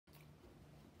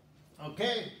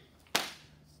Okay, let's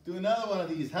do another one of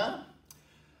these, huh?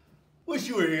 Wish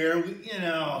you were here.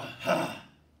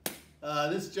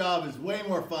 This job is way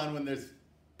more fun when there's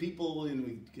people and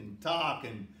we can talk.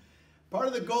 And part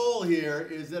of the goal here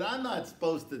is that I'm not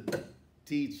supposed to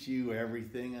teach you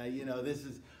everything.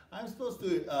 I'm supposed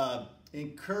to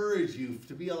encourage you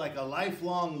to be like a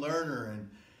lifelong learner, and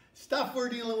stuff we're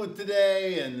dealing with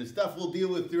today and the stuff we'll deal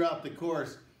with throughout the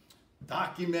course.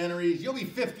 Documentaries. You'll be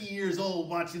 50 years old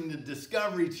watching the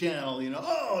Discovery Channel,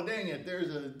 oh, dang it, there's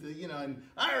and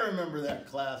I remember that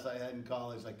class I had in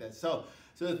college like that. So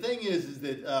the thing is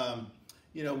that,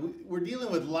 we're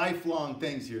dealing with lifelong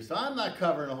things here. So I'm not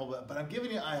covering a whole lot, but I'm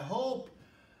giving you, I hope,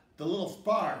 the little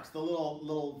sparks, the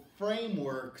little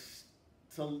frameworks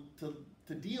to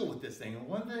deal with this thing. And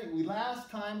one thing, last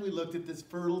time we looked at this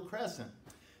Fertile Crescent.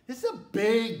 It's a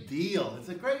big deal. It's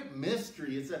a great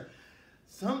mystery. The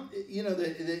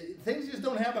things just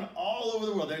don't happen all over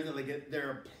the world. There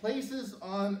are places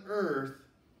on Earth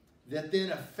that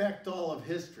then affect all of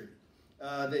history.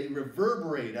 They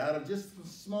reverberate out of just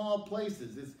small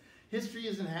places. History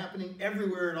isn't happening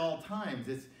everywhere at all times.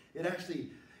 It actually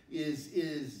is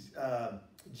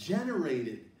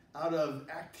generated out of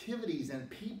activities and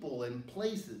people and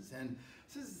places. And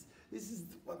this is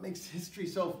what makes history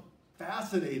so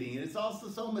fascinating. And it's also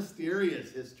so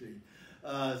mysterious, history.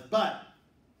 But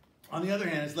on the other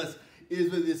hand, is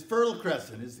with this Fertile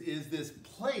Crescent is this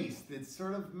place that's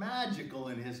sort of magical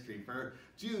in history for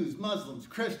Jews, Muslims,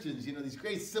 Christians, these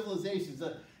great civilizations.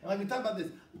 And like we talk about this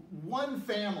one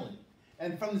family,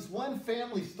 and from this one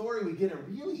family story, we get a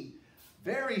really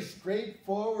very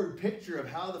straightforward picture of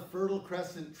how the Fertile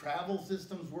Crescent travel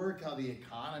systems work, how the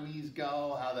economies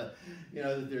go, how that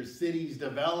there's cities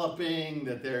developing,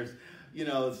 that there's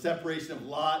separation of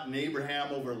Lot and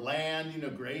Abraham over land,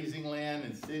 grazing land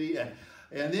and city.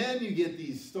 And then you get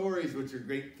these stories, which are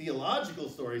great theological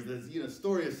stories. There's,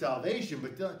 story of salvation,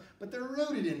 but they're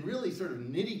rooted in really sort of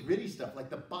nitty-gritty stuff, like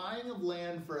the buying of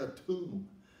land for a tomb.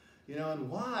 And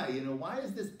why? Why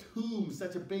is this tomb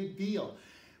such a big deal?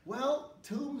 Well,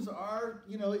 tombs are,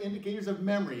 indicators of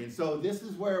memory. And so this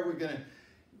is where we're going to,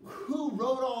 who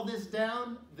wrote all this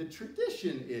down? The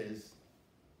tradition is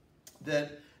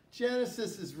that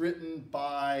Genesis is written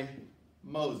by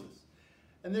Moses.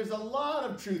 And there's a lot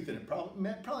of truth in it, probably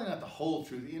not the whole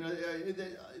truth.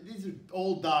 These are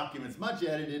old documents, much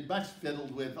edited, much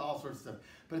fiddled with, all sorts of stuff.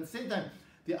 But at the same time,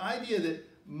 the idea that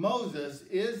Moses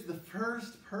is the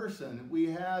first person we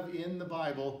have in the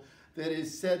Bible that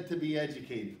is said to be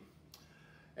educated.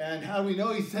 And how do we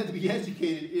know he's said to be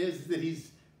educated is that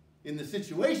he's in the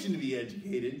situation to be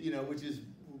educated, which is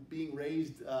being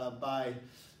raised by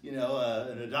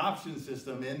an adoption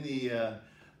system in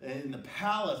the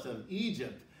palace of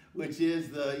Egypt, which is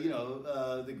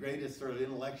the greatest sort of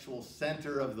intellectual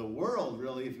center of the world,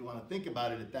 really, if you want to think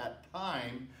about it at that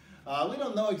time. We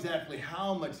don't know exactly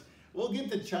how much. We'll get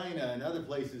to China and other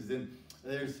places, and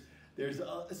there's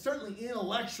certainly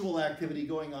intellectual activity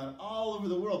going on all over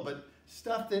the world, but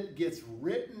stuff that gets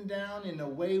written down in a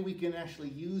way we can actually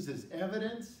use as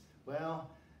evidence,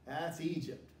 well, that's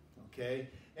Egypt, okay?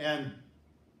 And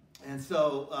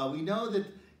so we know that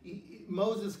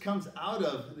Moses comes out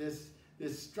of this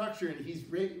structure, and he's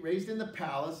raised in the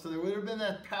palace, so there would have been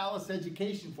that palace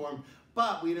education for him.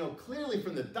 But we know clearly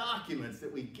from the documents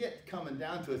that we get coming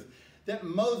down to us that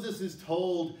Moses is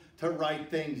told to write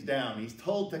things down. He's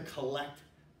told to collect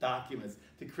documents,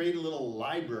 to create a little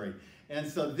library. And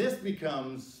so this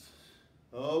becomes,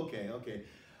 okay.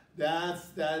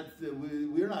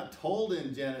 We're not told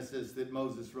in Genesis that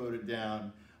Moses wrote it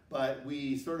down, but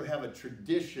we sort of have a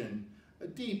tradition, a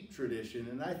deep tradition,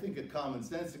 and I think a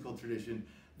commonsensical tradition,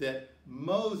 that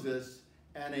Moses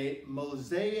and a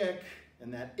Mosaic,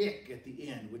 and that ick at the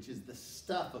end, which is the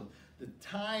stuff of the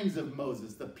times of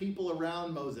Moses, the people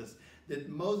around Moses, that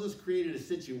Moses created a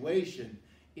situation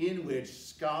in which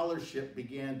scholarship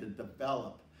began to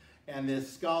develop. And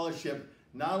this scholarship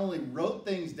not only wrote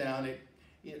things down, it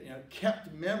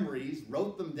kept memories,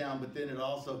 wrote them down, but then it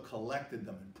also collected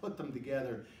them and put them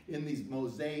together in these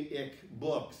Mosaic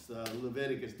books,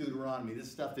 Leviticus, Deuteronomy, this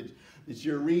stuff that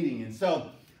you're reading. And so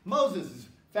Moses is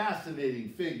a fascinating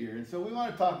figure. And so we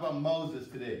want to talk about Moses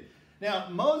today. Now,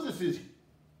 Moses is,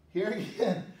 here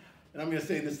again, and I'm going to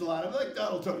say this a lot, I'm like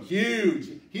Donald Trump, huge.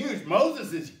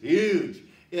 Moses is huge.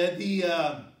 And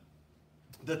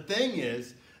the thing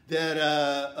is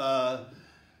that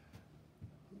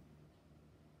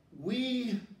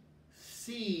we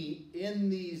see in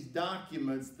these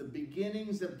documents the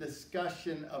beginnings of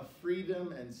discussion of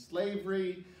freedom and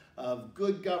slavery, of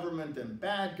good government and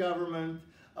bad government,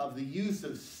 of the use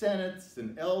of senates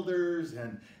and elders,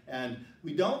 and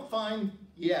we don't find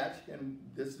yet, and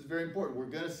this is very important, we're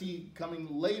going to see coming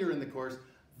later in the course,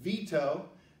 veto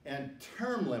and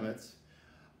term limits.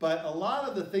 But a lot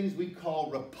of the things we call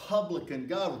republican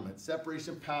government,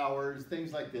 separation of powers,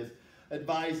 things like this,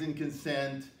 advise and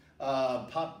consent,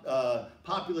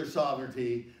 popular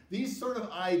sovereignty, these sort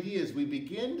of ideas we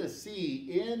begin to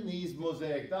see in these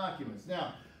Mosaic documents.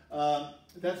 Now,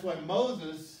 that's why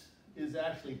Moses is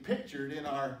actually pictured in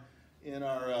our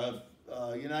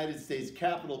United States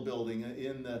Capitol building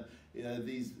in the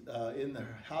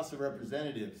House of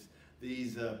Representatives.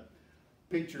 These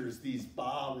pictures, these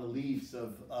bas-reliefs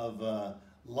of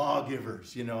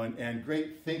lawgivers, you know, and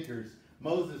great thinkers.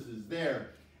 Moses is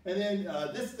there. And then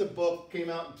this is a book, came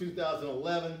out in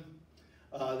 2011,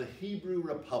 The Hebrew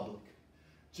Republic,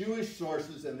 Jewish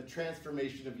Sources and the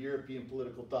Transformation of European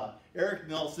Political Thought. Eric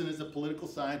Nelson is a political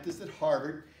scientist at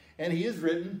Harvard, and he has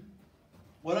written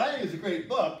what I think is a great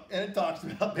book, and it talks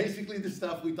about basically the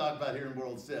stuff we talk about here in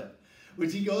World Civ,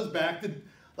 which he goes back to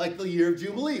like the year of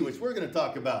Jubilee, which we're going to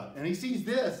talk about. And he sees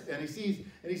this, and he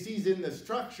sees in the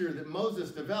structure that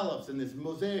Moses develops, and this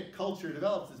Mosaic culture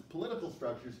develops, these political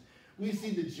structures, we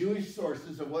see the Jewish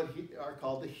sources of what are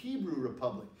called the Hebrew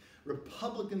Republic,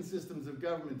 republican systems of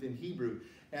government in Hebrew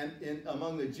and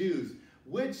among the Jews,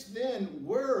 which then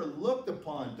were looked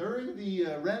upon during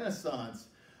the Renaissance.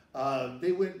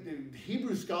 The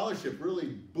Hebrew scholarship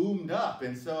really boomed up,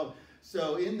 and so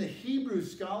in the Hebrew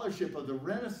scholarship of the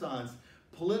Renaissance,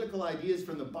 political ideas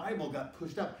from the Bible got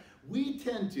pushed up. We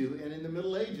tend to, and in the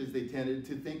Middle Ages they tended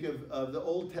to think of the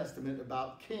Old Testament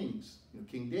about kings, you know,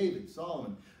 King David,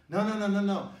 Solomon.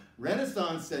 No.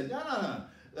 Renaissance said, no.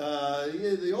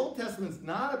 The Old Testament's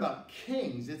not about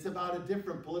kings. It's about a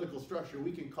different political structure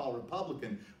we can call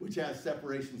republican, which has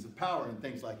separations of power and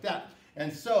things like that.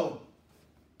 And so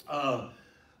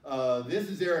this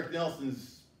is Eric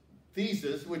Nelson's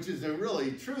thesis, which is a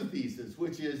really true thesis,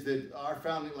 which is that our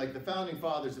founding, like the founding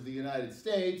fathers of the United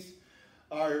States,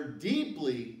 are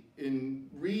deeply in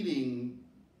reading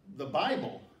the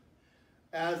Bible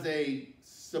as a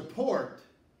support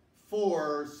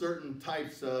for certain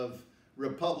types of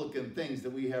republican things that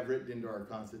we have written into our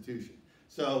Constitution.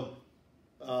 So,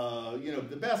 you know,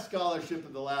 the best scholarship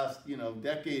of the last, you know,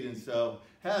 decade and so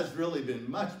has really been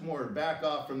much more back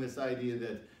off from this idea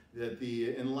that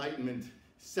the Enlightenment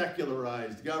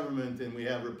secularized government and we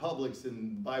have republics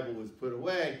and the Bible was put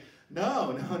away.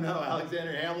 No.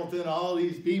 Alexander Hamilton, all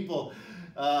these people,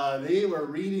 they were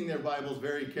reading their Bibles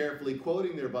very carefully,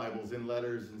 quoting their Bibles in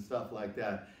letters and stuff like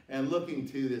that, and looking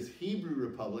to this Hebrew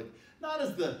Republic, not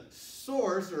as the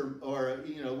source or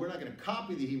you know, we're not going to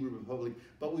copy the Hebrew Republic,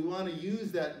 but we want to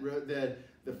use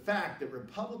the fact that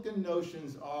republican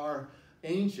notions are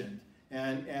ancient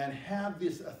and have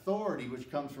this authority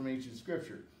which comes from ancient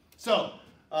scripture. So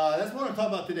that's what I want to talk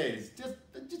about today. Is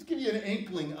just give you an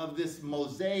inkling of this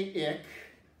Mosaic.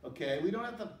 Okay, we don't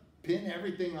have to pin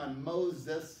everything on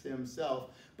Moses himself,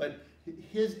 but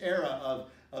his era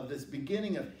of this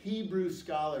beginning of Hebrew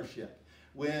scholarship,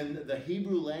 when the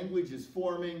Hebrew language is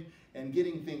forming and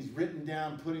getting things written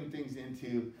down, putting things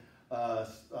into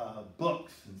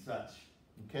books and such.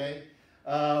 Okay,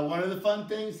 one of the fun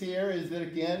things here is that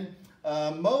again,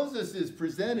 Moses is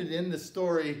presented in the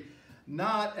story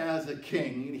not as a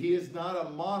king. He is not a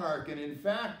monarch, and in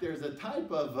fact, there's a type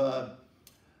of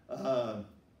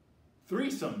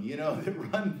threesome, you know, that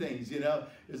run things. You know,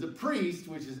 there's a priest,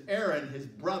 which is Aaron, his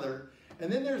brother,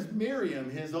 and then there's Miriam,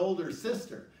 his older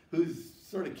sister, who's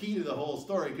sort of key to the whole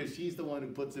story because she's the one who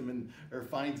puts him in, or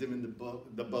finds him in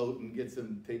the boat and gets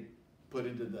him put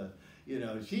into the, you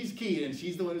know, she's key, and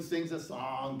she's the one who sings a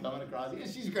song coming across. Yeah,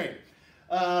 she's great.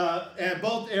 And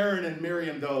both Aaron and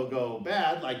Miriam, though, go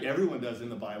bad, like everyone does in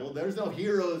the Bible. There's no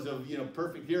heroes of, you know,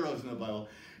 perfect heroes in the Bible.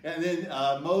 And then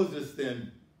Moses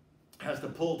then has to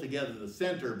pull together the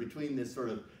center between this sort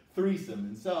of threesome.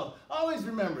 And so always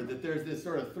remember that there's this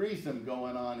sort of threesome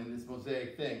going on in this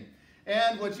Mosaic thing.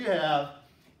 And what you have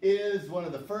is one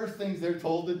of the first things they're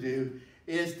told to do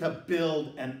is to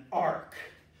build an ark.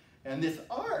 And this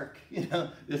ark, you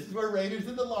know, this is where Raiders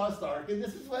of the Lost Ark, and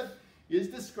this is what is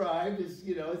described as,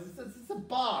 you know, it's a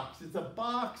box. It's a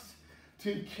box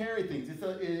to carry things. It's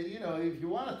a, you know, if you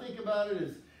want to think about it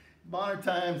as modern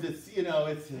times, it's, you know,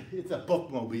 it's a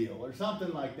bookmobile or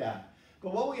something like that.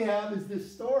 But what we have is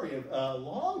this story, a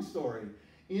long story,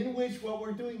 in which what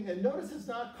we're doing, and notice it's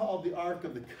not called the Ark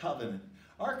of the Covenant.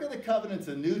 Ark of the Covenant's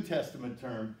a New Testament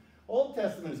term. Old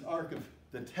Testament is Ark of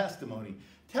the Testimony.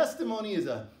 Testimony is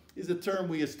a term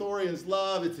we historians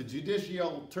love. It's a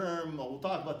judicial term. We'll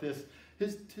talk about this.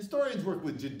 historians work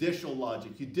with judicial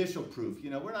logic, judicial proof. You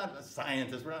know, we're not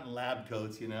scientists, we're not in lab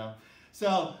coats, you know.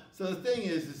 So the thing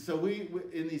is so we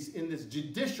in this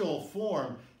judicial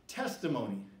form,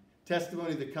 testimony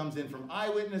that comes in from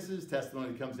eyewitnesses, testimony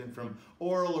that comes in from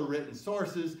oral or written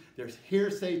sources. There's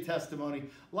hearsay testimony.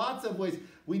 Lots of ways.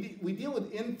 We deal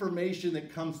with information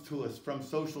that comes to us from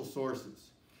social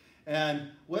sources. And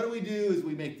what do is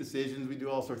we make decisions. We do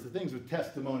all sorts of things with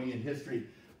testimony in history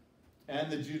and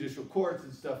the judicial courts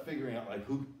and stuff, figuring out like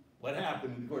what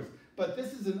happened in the courts. But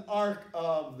this is an ark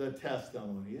of the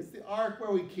testimony. It's the ark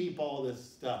where we keep all this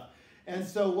stuff. And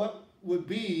so what would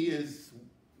be is,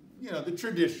 you know, the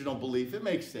traditional belief, it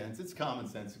makes sense, it's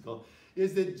commonsensical,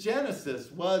 is that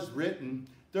Genesis was written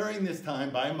during this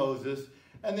time by Moses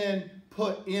and then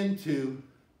put into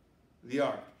the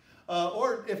ark.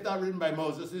 Or if not written by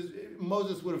Moses,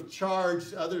 Moses would have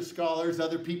charged other scholars,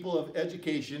 other people of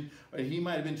education, or he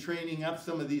might have been training up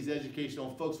some of these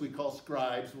educational folks we call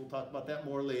scribes. We'll talk about that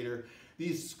more later.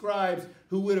 These scribes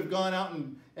who would have gone out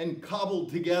and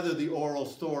cobbled together the oral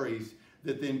stories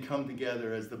that then come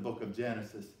together as the book of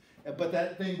Genesis. But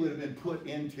that thing would have been put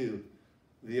into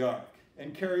the ark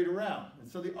and carried around. And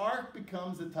so the ark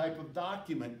becomes a type of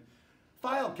document,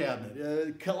 file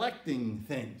cabinet, collecting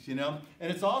things, you know.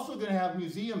 And it's also going to have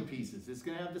museum pieces. It's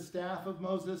going to have the staff of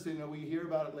Moses. You know, we hear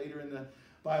about it later in the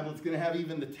Bible. It's going to have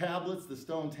even the tablets, the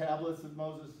stone tablets of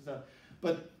Moses and stuff.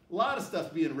 But a lot of stuff's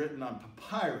being written on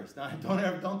papyrus. Now,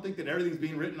 don't think that everything's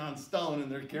being written on stone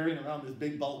and they're carrying around this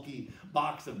big bulky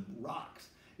box of rocks.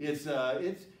 It's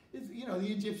you know, the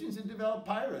Egyptians had developed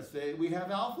papyrus. We have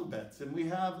alphabets, and we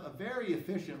have a very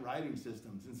efficient writing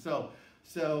systems. And so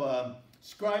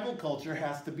scribal culture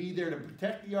has to be there to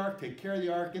protect the ark, take care of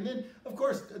the ark. And then, of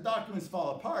course, documents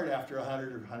fall apart after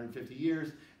 100 or 150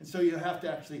 years. And so you have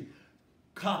to actually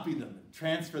copy them and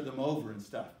transfer them over and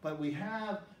stuff. But we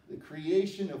have the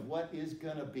creation of what is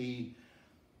going to be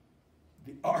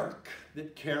the ark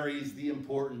that carries the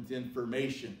important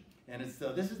information. And it's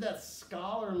this is that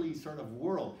scholarly sort of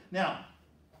world. Now,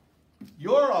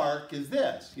 your ark is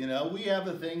this. You know, we have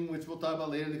a thing which we'll talk about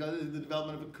later, the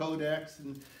development of a codex,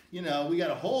 and you know, we got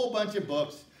a whole bunch of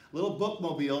books, little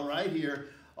bookmobile right here,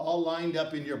 all lined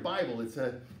up in your Bible. It's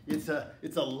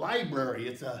a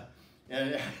library.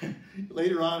 And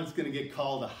later on, it's going to get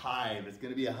called a hive. It's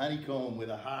going to be a honeycomb with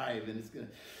a hive, and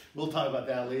we'll talk about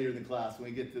that later in the class when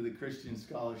we get to the Christian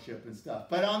scholarship and stuff.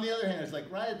 But on the other hand, it's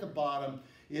like right at the bottom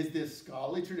is this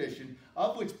scholarly tradition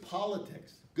of which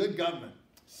politics, good government,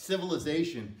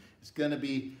 civilization is going to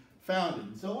be founded.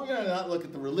 And so we're going to not look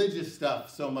at the religious stuff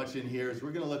so much in here as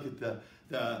we're going to look at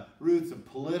the roots of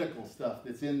political stuff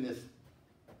that's in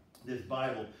this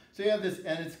Bible. So you have this,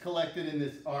 and it's collected in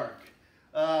this ark.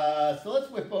 So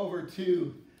let's whip over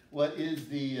to what is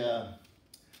the,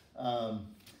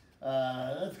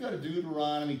 let's go to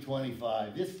Deuteronomy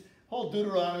 25. This whole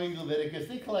Deuteronomy, Leviticus,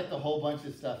 they collect a whole bunch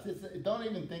of stuff. Don't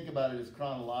even think about it as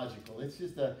chronological. It's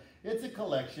just it's a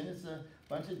collection. It's a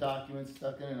bunch of documents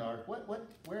stuck in an ark.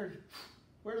 Where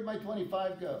did my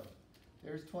 25 go?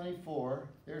 There's 24.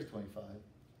 There's 25.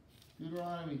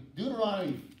 Deuteronomy.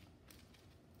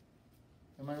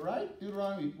 Am I right?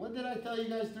 Deuteronomy. What did I tell you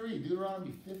guys to read?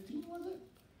 Deuteronomy 15, was it?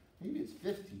 Maybe it's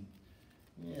 15.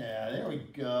 Yeah, there we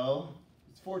go.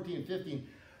 It's 14 and 15.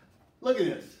 Look at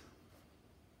this.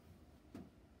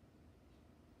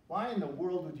 Why in the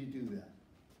world would you do that?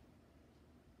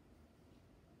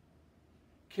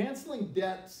 Canceling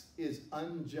debts is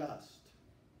unjust.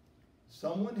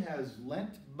 Someone has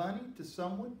lent money to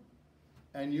someone,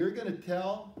 and you're going to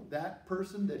tell that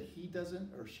person that he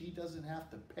doesn't or she doesn't have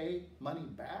to pay money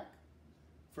back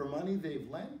for money they've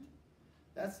lent?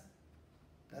 That's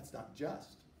not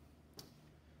just.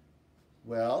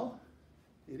 Well,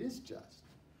 it is just.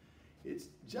 It's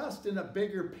just in a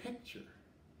bigger picture.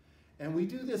 And we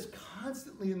do this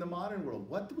constantly in the modern world.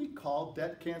 What do we call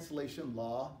debt cancellation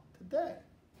law today?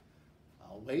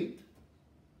 I'll wait.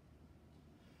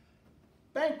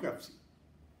 Bankruptcy.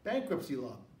 Bankruptcy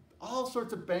law. All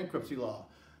sorts of bankruptcy law.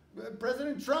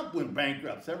 President Trump went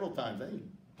bankrupt several times. I think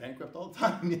bankrupt all the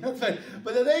time.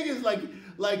 But the thing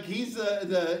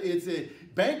is,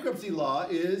 bankruptcy law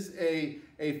is a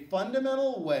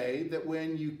fundamental way that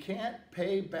when you can't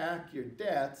pay back your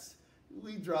debts,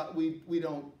 we drop it.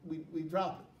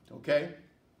 Okay.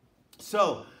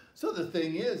 So the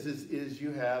thing is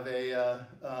you have a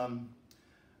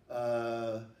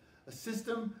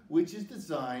system which is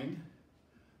designed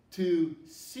to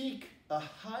seek a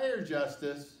higher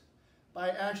justice by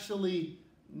actually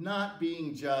not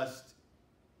being just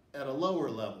at a lower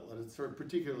level, at a sort of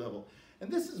particular level. And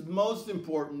this is most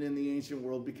important in the ancient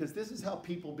world because this is how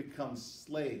people become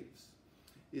slaves.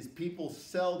 is people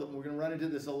sell them. We're going to run into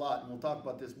this a lot, and we'll talk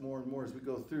about this more and more as we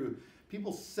go through.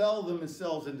 People sell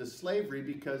themselves into slavery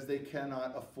because they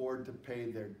cannot afford to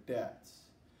pay their debts.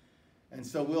 And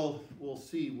so we'll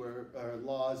see where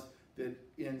laws that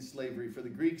end slavery for the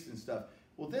Greeks and stuff.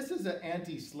 Well, this is an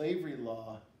anti-slavery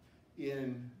law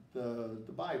in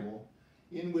the Bible,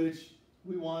 in which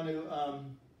we want to,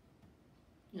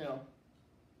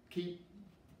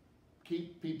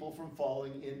 keep people from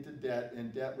falling into debt,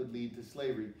 and debt would lead to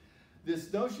slavery.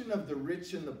 This notion of the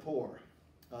rich and the poor,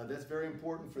 that's very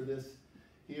important for this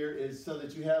here, is so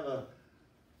that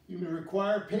you may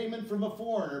require payment from a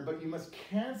foreigner, but you must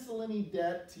cancel any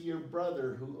debt to your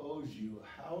brother who owes you.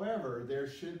 However, there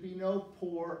should be no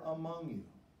poor among you.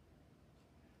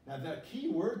 Now, the key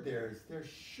word there is there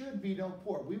should be no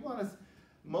poor. We want to,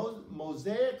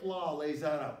 Mosaic law lays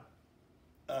out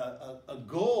a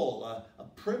goal, a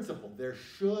principle. There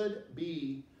should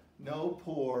be no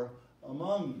poor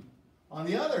among you. On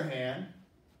the other hand,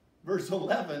 verse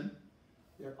 11,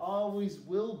 there always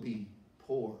will be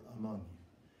poor among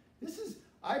you. This is,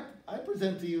 I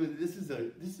present to you, this is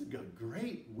a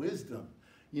great wisdom,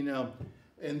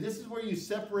 and this is where you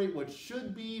separate what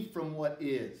should be from what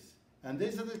is. And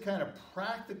these are the kind of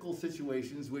practical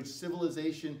situations which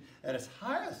civilization at its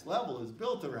highest level is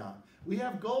built around. We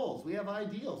have goals, we have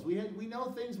ideals, we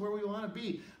know things where we want to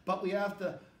be, but we have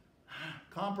to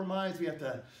compromise, we have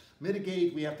to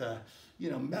mitigate, we have to,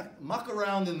 muck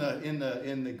around in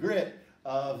the grit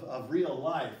of real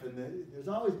life. And there's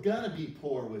always going to be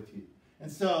poor with you.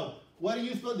 And so, what are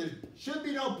you supposed to do? There should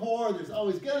be no poor, there's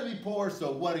always going to be poor,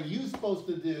 so what are you supposed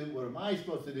to do? What am I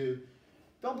supposed to do?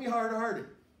 Don't be hard-hearted.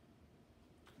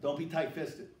 Don't be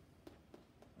tight-fisted.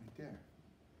 Right there.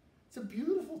 It's a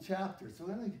beautiful chapter. So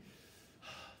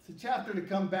it's a chapter to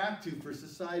come back to for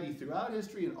society throughout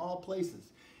history in all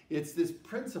places. It's this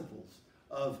principles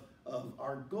of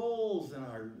our goals and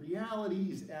our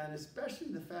realities, and especially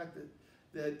the fact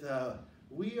that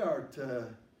we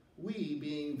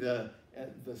being the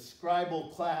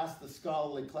scribal class, the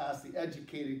scholarly class, the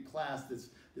educated class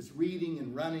that's reading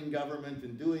and running government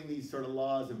and doing these sort of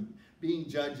laws and being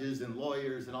judges and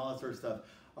lawyers and all that sort of stuff,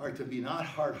 are to be not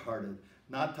hard-hearted,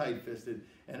 not tight-fisted,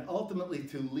 and ultimately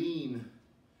to lean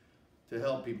to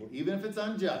help people, even if it's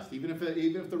unjust, even if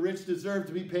the rich deserve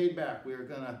to be paid back. We are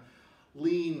going to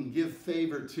lean, give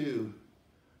favor to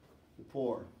the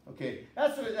poor. Okay,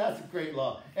 that's a great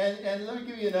law. And let me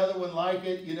give you another one like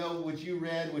it, which you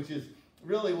read, which is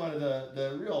really one of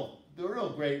the real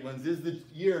great ones, is the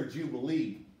year of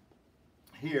Jubilee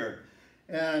here.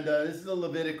 And this is a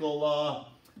Levitical law.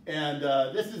 And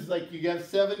this is like you have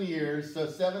 7 years, so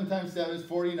 7 times 7 is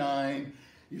 49.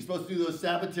 You're supposed to do those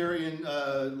Sabbatarian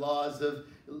laws of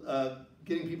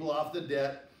getting people off the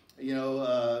debt,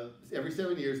 every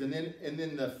 7 years, and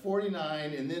then the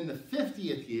 49, and then the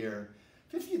 50th year.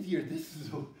 50th year, this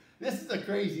is a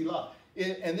crazy law.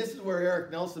 And this is where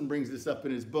Eric Nelson brings this up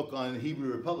in his book on the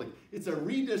Hebrew Republic. It's a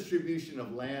redistribution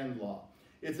of land law.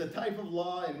 It's a type of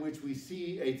law in which we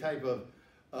see a type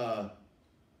of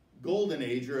golden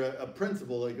age, or a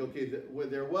principle, like, okay,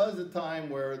 there was a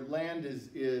time where land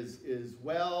is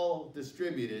well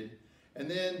distributed, and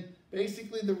then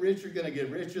basically the rich are going to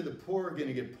get richer, the poor are going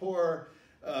to get poorer,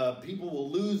 people will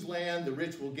lose land, the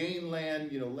rich will gain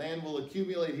land, land will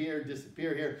accumulate here,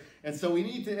 disappear here, and so we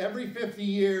need to, every 50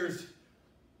 years,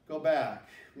 go back.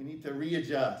 We need to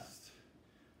readjust,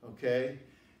 okay?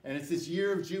 And it's this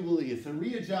year of Jubilee, it's a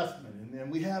readjustment, and then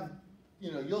we have,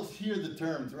 you'll hear the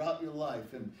term throughout your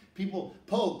life, and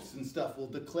popes and stuff will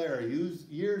declare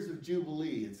years of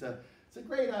Jubilee. It's a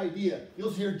great idea.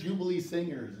 You'll hear Jubilee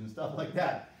singers and stuff like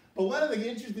that. But one of the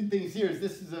interesting things here is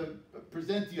this is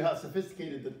present to you how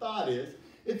sophisticated the thought is.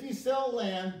 If you sell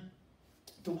land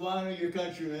to one of your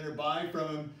countrymen or buy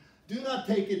from them, do not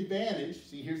take advantage.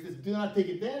 See, here's this, do not take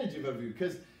advantage of you.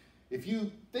 Because if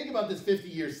you think about this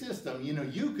 50-year system,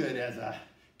 you could, as a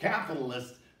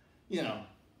capitalist,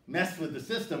 mess with the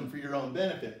system for your own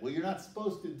benefit. Well, you're not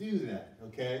supposed to do that,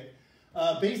 okay?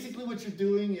 Basically what you're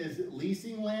doing is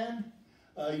leasing land.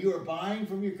 You are buying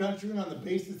from your countrymen on the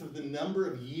basis of the number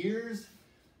of years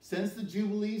since the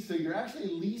Jubilee. So you're actually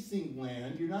leasing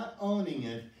land. You're not owning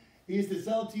it. He is to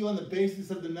sell it to you on the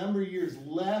basis of the number of years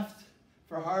left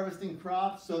for harvesting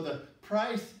crops. So the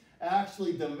price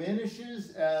actually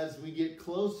diminishes as we get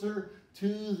closer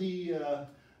to the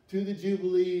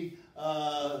Jubilee,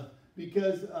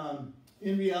 because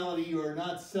in reality you are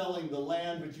not selling the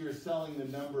land, but you are selling the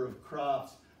number of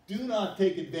crops. Do not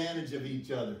take advantage of each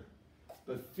other,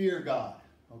 but fear God.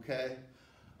 Okay,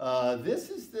 this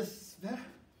is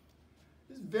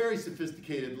very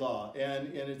sophisticated law, and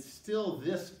it's still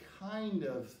this kind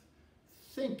of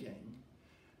thinking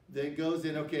that goes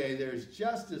in, okay, there's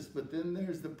justice, but then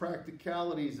there's the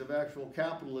practicalities of actual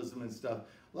capitalism and stuff.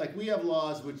 Like we have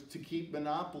laws which to keep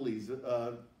monopolies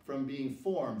from being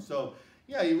formed. So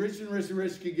yeah, you rich and rich and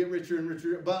rich can get richer and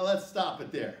richer, but let's stop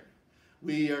it there.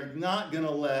 We are not going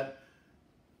to let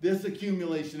this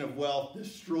accumulation of wealth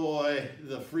destroy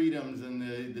the freedoms and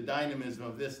the dynamism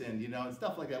of this end, you know, and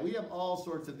stuff like that. We have all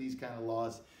sorts of these kind of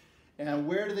laws. And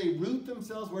where do they root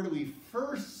themselves? Where do we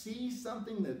first see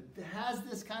something that has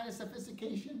this kind of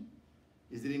sophistication?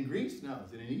 Is it in Greece? No.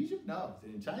 Is it in Egypt? No. Is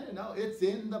it in China? No. It's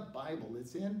in the Bible.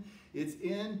 It's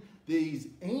in these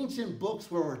ancient books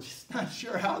where we're just not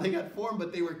sure how they got formed,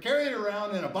 but they were carried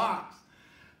around in a box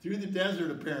through the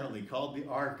desert, apparently, called the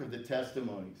Ark of the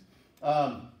Testimonies.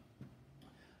 I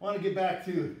want to get back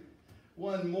to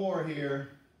one more here,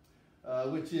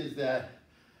 which is that,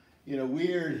 you know,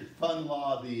 weird, fun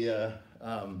law, the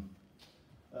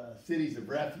cities of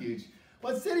refuge.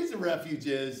 What cities of refuge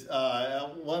is,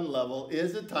 at one level,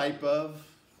 is a type of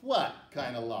what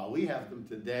kind of law? We have them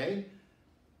today.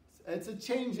 It's a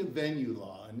change of venue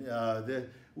law. And there's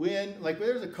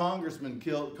a congresswoman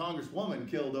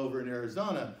killed over in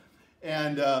Arizona,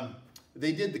 and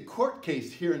they did the court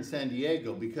case here in San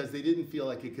Diego because they didn't feel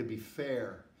like it could be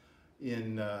fair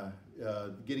in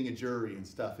getting a jury and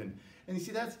stuff. And you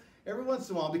see, that's every once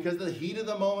in a while, because of the heat of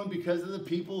the moment, because of the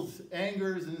people's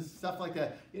angers and stuff like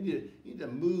that, you need to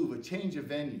move, a change of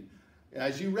venue.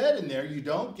 As you read in there, you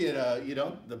don't get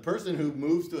the person who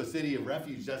moves to a city of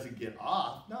refuge doesn't get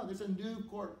off. No, there's a new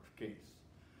court case.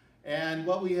 And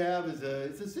what we have is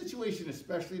it's a situation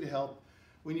especially to help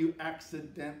when you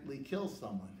accidentally kill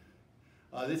someone.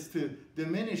 This to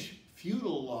diminish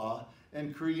feudal law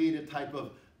and create a type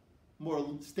of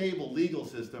more stable legal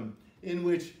system in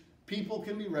which people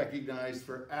can be recognized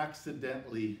for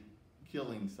accidentally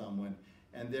killing someone,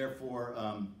 and therefore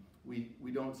we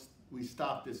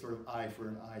stop this sort of eye for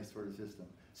an eye sort of system.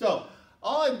 So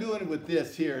all I'm doing with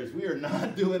this here is we are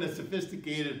not doing a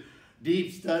sophisticated,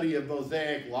 deep study of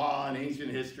Mosaic law and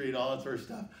ancient history and all that sort of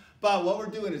stuff. But what we're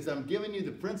doing is I'm giving you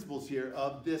the principles here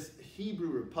of this Hebrew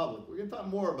Republic. We're going to talk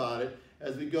more about it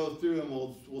as we go through, and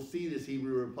we'll see this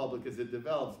Hebrew Republic as it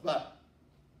develops. But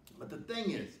the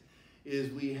thing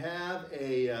is we have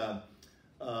a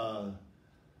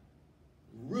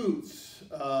roots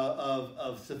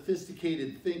of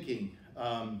sophisticated thinking.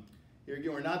 Here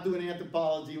again, we're not doing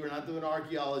anthropology, we're not doing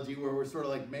archaeology, where we're sort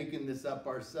of like making this up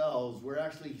ourselves. We're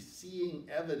actually seeing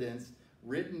evidence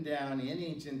written down in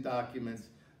ancient documents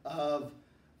of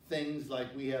things like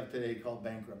we have today called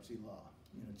bankruptcy law,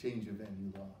 you know, change of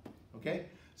venue law. Okay,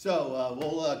 so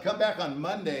we'll come back on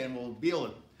Monday and we'll be able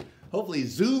to hopefully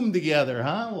Zoom together,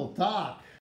 huh? We'll talk.